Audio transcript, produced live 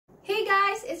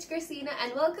guys, it's Christina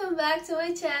and welcome back to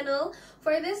my channel.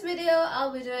 For this video,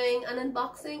 I'll be doing an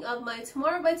unboxing of my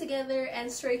Tomorrow by Together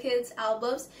and Stray Kids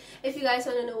albums. If you guys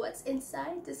want to know what's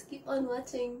inside, just keep on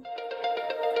watching.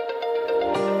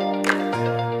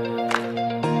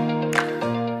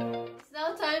 It's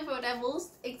now time for the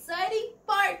most exciting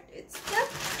part. It's the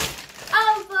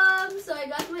album. So I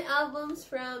got my albums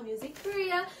from Music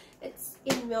Korea. It's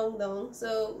in Myeongdong,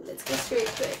 so let's get straight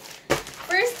to it.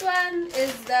 First one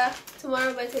is the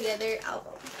Tomorrow by Together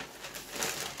album.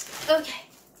 Okay,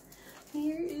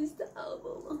 here is the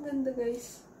album. Ang ganda,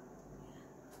 guys.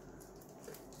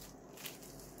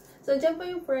 So, dyan pa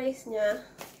yung price niya.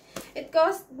 It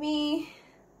cost me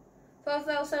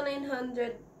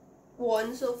 12,900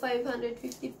 won, so 550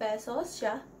 pesos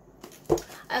siya.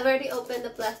 I've already opened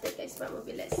the plastic, guys, para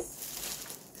mabilis.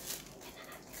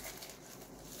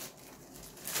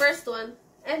 First one.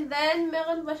 And then,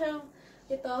 meron pa siyang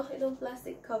itong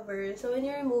plastic cover. So, when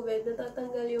you remove it,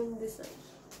 natatanggal yung design.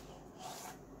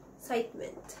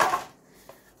 Excitement.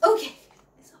 Okay!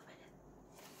 Let's open it.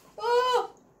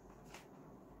 Oh!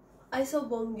 I saw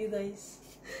Bongyu, guys.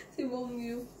 Si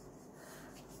Bongyu.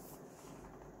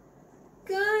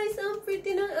 Guys, ang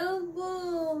pretty ng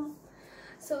album.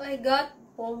 So, I got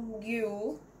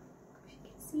Bongyu. If you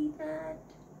can see that.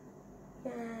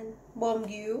 Yan.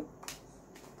 Bongyu.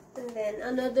 And then,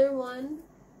 another one.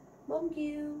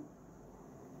 Bongyu.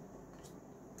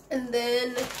 And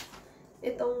then,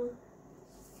 itong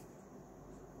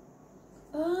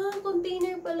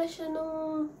container pala siya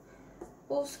ng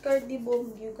postcard ni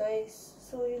Bongyu, guys.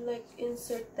 So, you like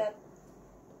insert that.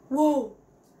 Whoa!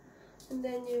 And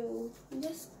then, you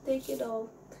just take it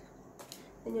out.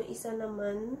 And yung isa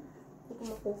naman, hindi ko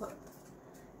makuha.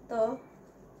 Ito.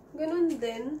 Ganun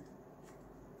din.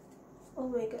 Oh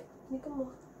my god. Hindi ko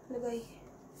malagay.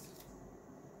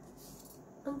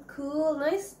 Ang cool.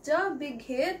 Nice job, big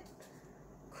hit.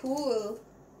 Cool.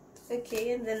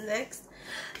 Okay, and then next.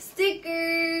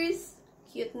 Stickers.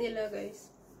 Cute nila, guys.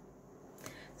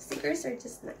 Stickers are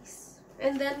just nice.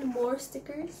 And then more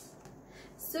stickers.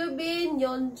 Subin,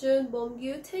 Yeonjun,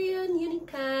 Bongyu, Taeyeon,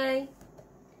 Unikai.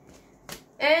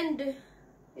 And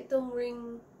itong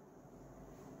ring.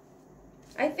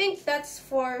 I think that's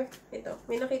for ito.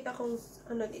 May nakita kong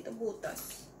ano dito,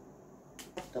 butas.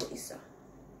 Itong isa.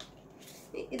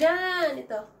 Iyan!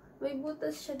 Ito. May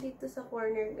butas siya dito sa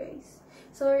corner, guys.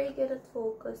 Sorry, I cannot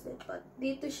focus it. But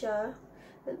dito siya.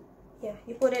 And, yeah,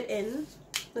 you put it in.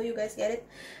 So, you guys get it.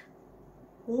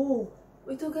 Oh!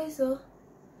 Ito, guys, oh.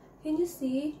 Can you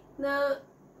see? Na,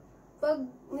 pag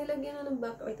nilagyan na ng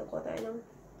background. Ito ko tayo ng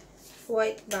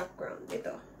white background.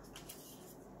 Ito.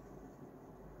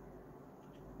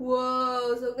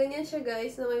 Wow! So, ganyan siya,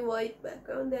 guys, na may white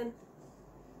background. Then,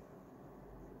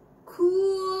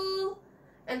 cool!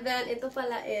 And then, ito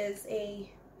pala is a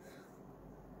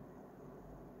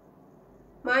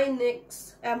My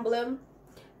NYX emblem.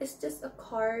 It's just a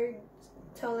card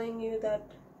telling you that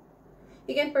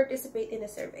you can participate in a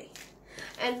survey.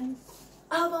 And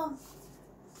album.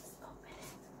 Let's open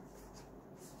it.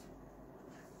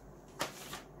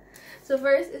 So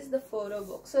first is the photo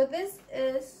book. So this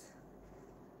is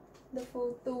the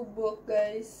photo book,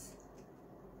 guys.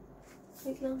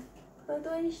 Wait lang. How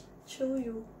do I show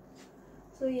you?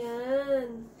 So,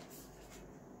 yan.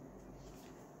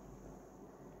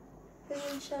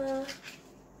 Ganyan siya.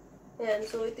 Yan.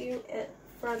 So, ito yung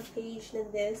front page na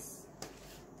this.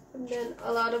 And then, a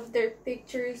lot of their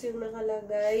pictures yung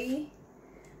nakalagay.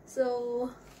 So,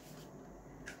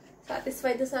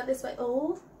 satisfied to satisfied.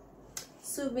 Oh,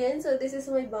 Subin. So, this is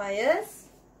my bias.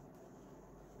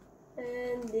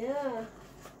 And, yeah.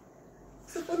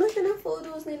 So, puno siya ng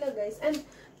photos nila, guys. And,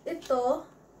 ito,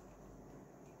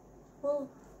 oh,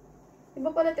 iba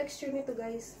pala texture nito,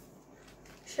 guys.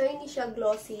 Shiny siya,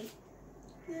 glossy.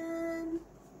 Yan.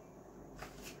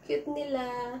 Cute nila.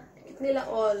 Cute nila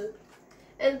all.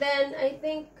 And then, I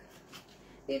think,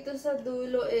 dito sa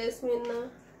dulo is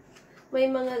may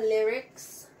mga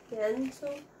lyrics. Yan. So,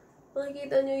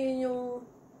 makikita nyo yun yung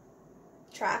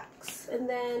tracks. And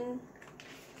then,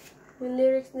 yung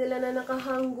lyrics nila na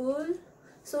nakahanggol.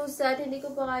 So sad, hindi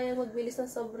ko pa kaya magbilis na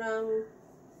sobrang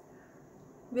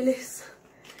bilis.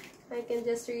 I can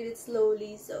just read it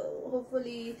slowly. So,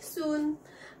 hopefully, soon,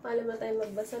 maalam na tayo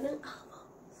magbasa ng album.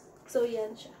 So,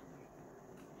 yan siya.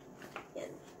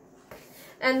 Yan.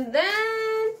 And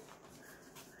then,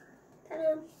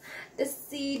 ta-da! The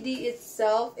CD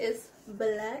itself is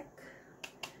black.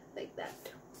 Like that.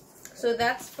 So,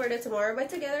 that's for the Tomorrow by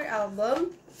Together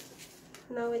album.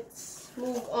 Now, let's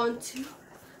move on to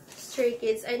Stray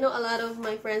Kids. I know a lot of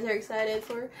my friends are excited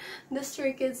for the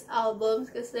Stray Kids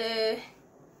albums kasi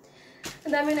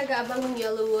Ang dami nag-aabang ng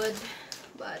Yellowwood.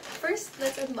 But first,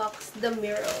 let's unbox the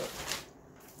mirror.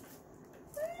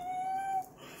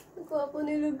 Nagwapo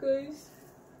nila, guys.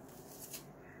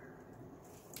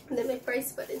 And then may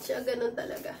price pa rin siya. Ganun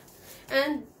talaga.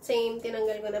 And same,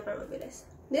 tinanggal ko na para mabilis.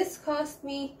 This cost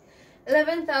me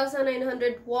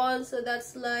 11,900 won. So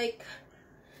that's like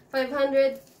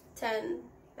 510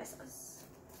 pesos.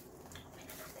 Okay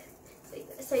na natin.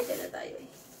 Excited na tayo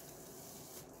eh.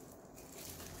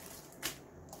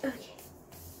 Okay.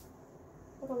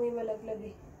 Baka may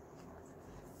malaglag eh.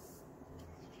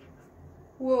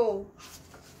 Wow.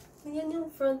 Ayan yung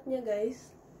front niya,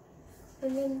 guys.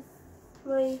 And then,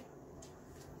 may...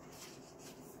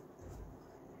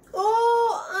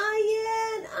 Oh!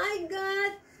 Ayan! I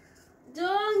got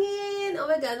Jongin! Oh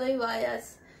my god, may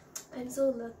bias. I'm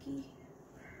so lucky.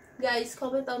 Guys,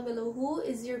 comment down below who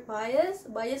is your bias.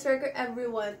 Bias wrecker,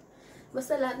 everyone.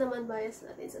 Basta lahat naman bias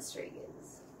natin sa Stray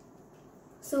Kids.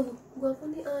 So, guwapo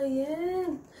ni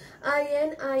Ayan.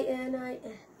 Ayan.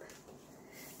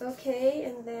 Okay,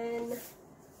 and then...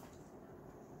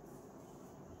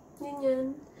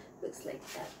 Yun. Looks like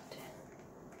that.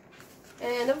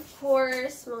 And of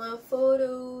course, mga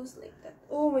photos like that.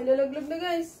 Oh, may nalaglag na,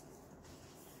 guys.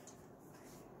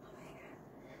 Oh my god.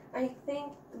 I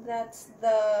think that's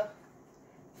the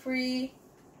free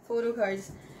photo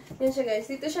cards. Yan siya, guys.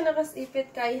 Dito siya nakasipit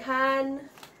kay Han.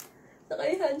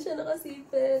 Kay Han siya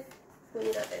nakasipit.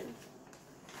 Kunin natin.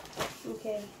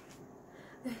 Okay.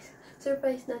 Guys,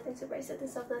 surprise natin.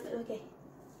 Stop natin. Okay.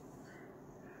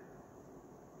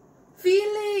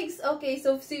 Felix! Okay,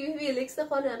 so si Felix,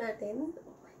 nakuha na natin.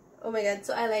 Oh my god,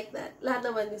 so I like that. Lahat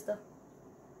naman gusto.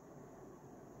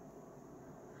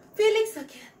 Felix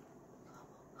again!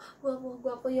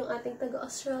 Guwapo yung ating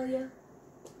taga-Australia.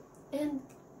 And,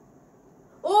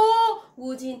 oh!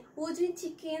 Woojin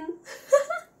chicken.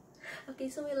 Okay,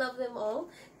 so we love them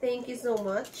all. Thank you so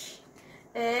much.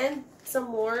 And, some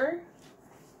more.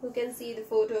 You can see the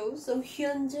photos. So,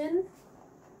 Hyunjin.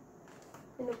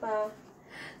 Ano pa?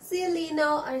 Si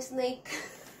Lino, our snake.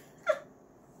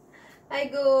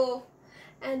 I go.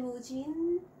 And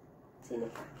Woojin. Sino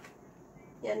pa?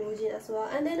 Yan, Woojin as well.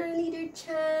 And then our leader,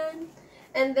 Chan.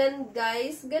 And then,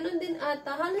 guys, ganun din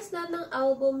ata. Halos lahat ng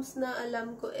albums na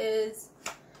alam ko is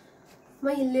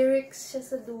may lyrics siya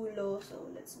sa dulo. So,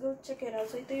 let's go check it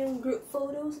out. So, ito yung group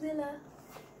photos nila.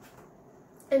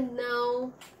 And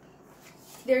now,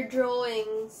 their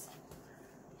drawings.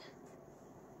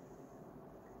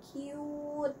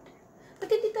 Cute.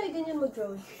 Ba't hindi tayo ganyan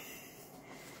mag-drawing?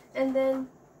 And then,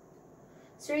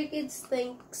 Stray Kids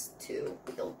thanks to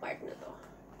itong part na to.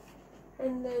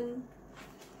 And then,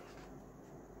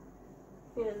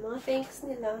 yun, mga thanks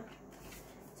nila.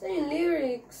 So, yung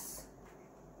lyrics.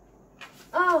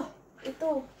 Ah!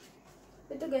 Ito.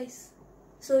 Ito, guys.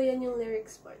 So, yan yung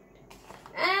lyrics part.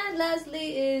 And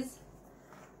lastly is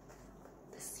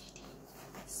the CD.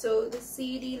 So, the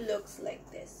CD looks like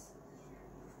this.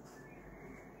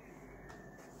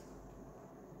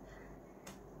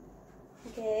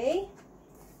 Okay.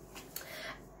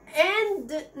 And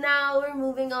now we're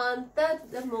moving on to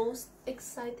the most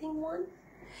exciting one.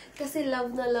 Kasi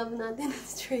love na love natin ang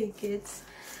Stray Kids.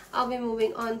 I'll be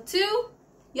moving on to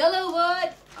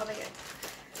Yellowwood. Oh my god.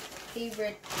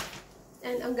 Favorite.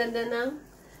 And ang ganda ng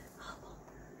album.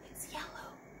 It's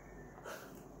yellow.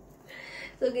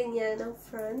 So ganyan ang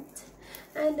front.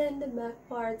 And then the back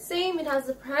part. Same. It has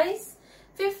the price.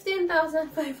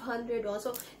 15,500 won.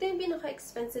 So, ito yung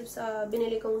pinaka-expensive sa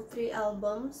binili kong 3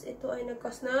 albums. Ito ay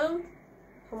nag-cost ng,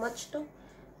 how much to?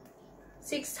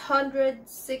 660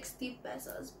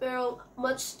 pesos. Pero,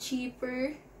 much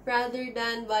cheaper rather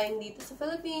than buying dito sa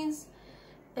Philippines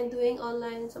and doing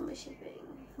online sa my shipping.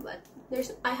 But,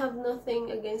 I have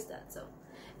nothing against that. So,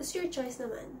 it's your choice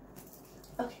naman.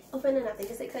 Okay, open na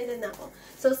natin kasi excited na ako.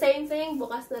 So, same thing,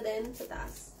 bukas na din sa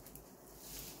taas.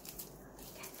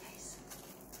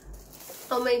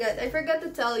 Oh my god, I forgot to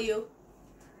tell you.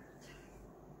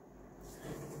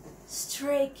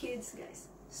 Stray Kids,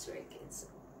 guys. Stray Kids.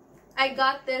 I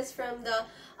got this from the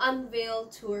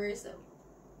Unveil tour. So,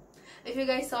 if you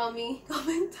guys saw me,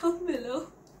 comment down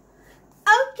below.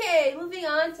 Okay, moving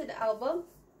on to the album.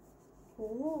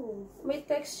 Ooh, may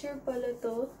texture pala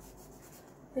to.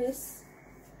 This.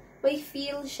 May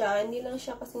feel siya. Hindi lang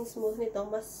siya kasing smooth nito.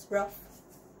 Mas rough.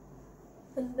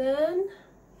 And then,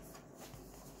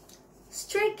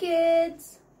 Stray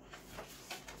Kids.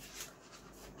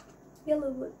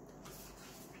 Yellowwood.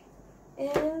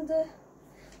 And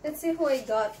let's see who I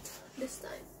got this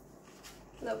time.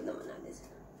 Love naman natin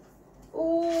sila.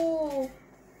 Oh!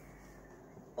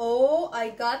 Oh,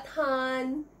 I got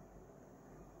Han.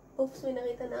 Oops, may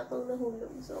nakita na akong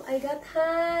nahulog. So, I got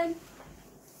Han!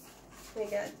 Oh my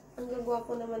God. Ang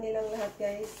gagwapo naman nilang lahat,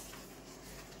 guys.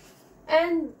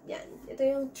 And, yan. Ito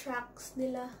yung tracks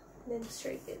nila. Then,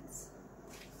 Stray Kids.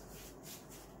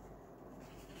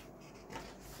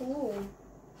 Ooh.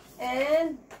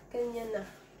 And, ganyan na.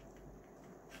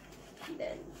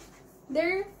 Then,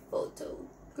 their photo.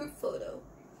 Group photo.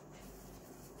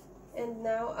 And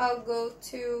now, I'll go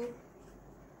to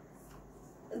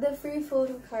the free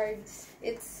photo cards.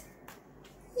 It's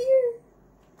here.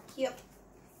 Yep.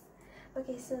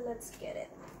 Okay, so let's get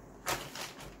it.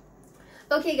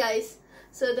 Okay, guys.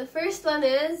 So, the first one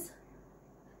is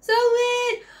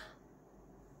Songmin!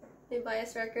 May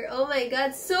bias record. Oh my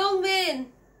God,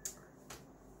 Songmin!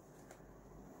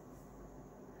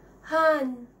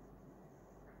 Han!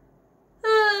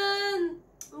 Han!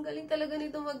 Ang galing talaga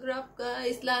nito mag-rap,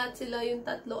 guys. Lahat sila yung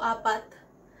 3,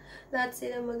 4. Lahat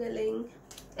sila magaling.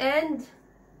 And,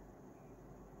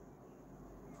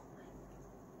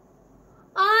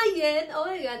 yan. Oh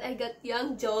my God, I got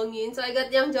Young Jongin. So, I got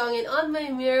Young Jongin on my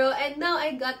mirror. And now,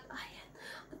 I got Ayan.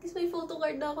 At least may photo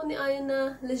card na ako ni Ayan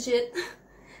na legit.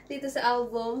 Dito sa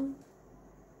album.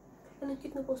 Anong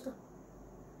cute na post na.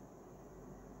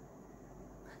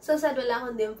 So sad, wala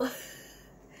akong dimple.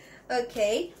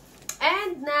 Okay.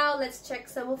 And now, let's check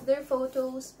some of their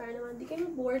photos. Para naman, di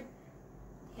kayo bored.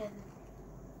 Yan.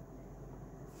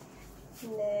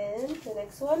 And then, the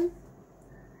next one.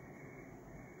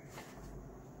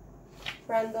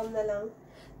 Random na lang.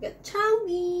 Got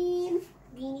Changbin.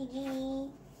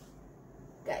 Gini.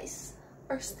 Guys,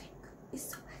 our snake is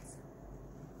so nice.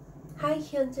 Hi,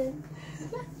 Hyunjin.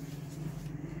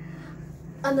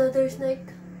 Another snake.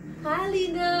 Hi,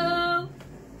 Lino!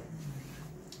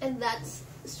 And that's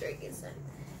Stray Kids.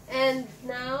 And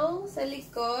now, sa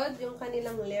likod, yung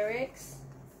kanilang lyrics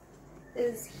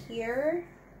is here.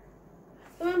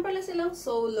 Naman pala silang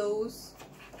solos.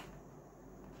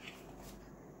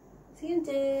 Si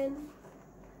Hyunjin.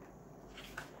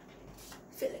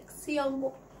 Felix. Si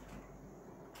Youngbook.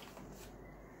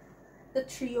 The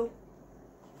trio.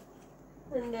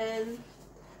 And then,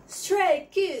 Stray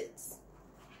Kids!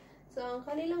 So, ang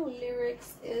kanilang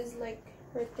lyrics is like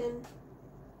written.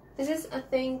 This is a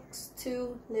thanks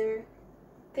to lyric.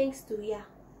 Thanks to, yeah.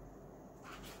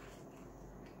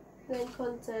 Then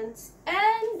contents.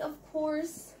 And, of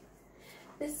course,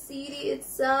 the CD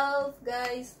itself,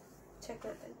 guys. Check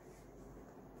natin.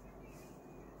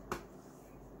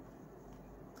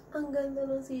 Ang ganda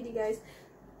ng CD, guys.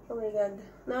 Oh my God.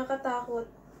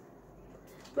 Nakakatakot.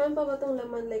 Meron pa ba itong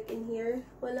laman like in here?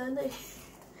 Wala na eh.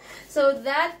 So,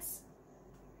 that's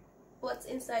what's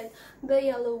inside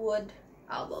the Yellowwood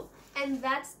album. And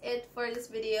that's it for this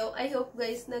video. I hope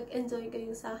guys nag-enjoy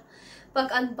kayo sa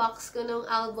pag-unbox ko ng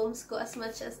albums ko as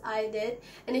much as I did.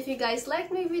 And if you guys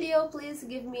like my video, please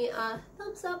give me a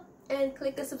thumbs up and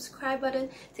click the subscribe button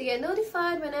to get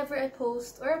notified whenever I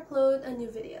post or upload a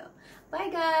new video. Bye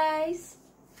guys!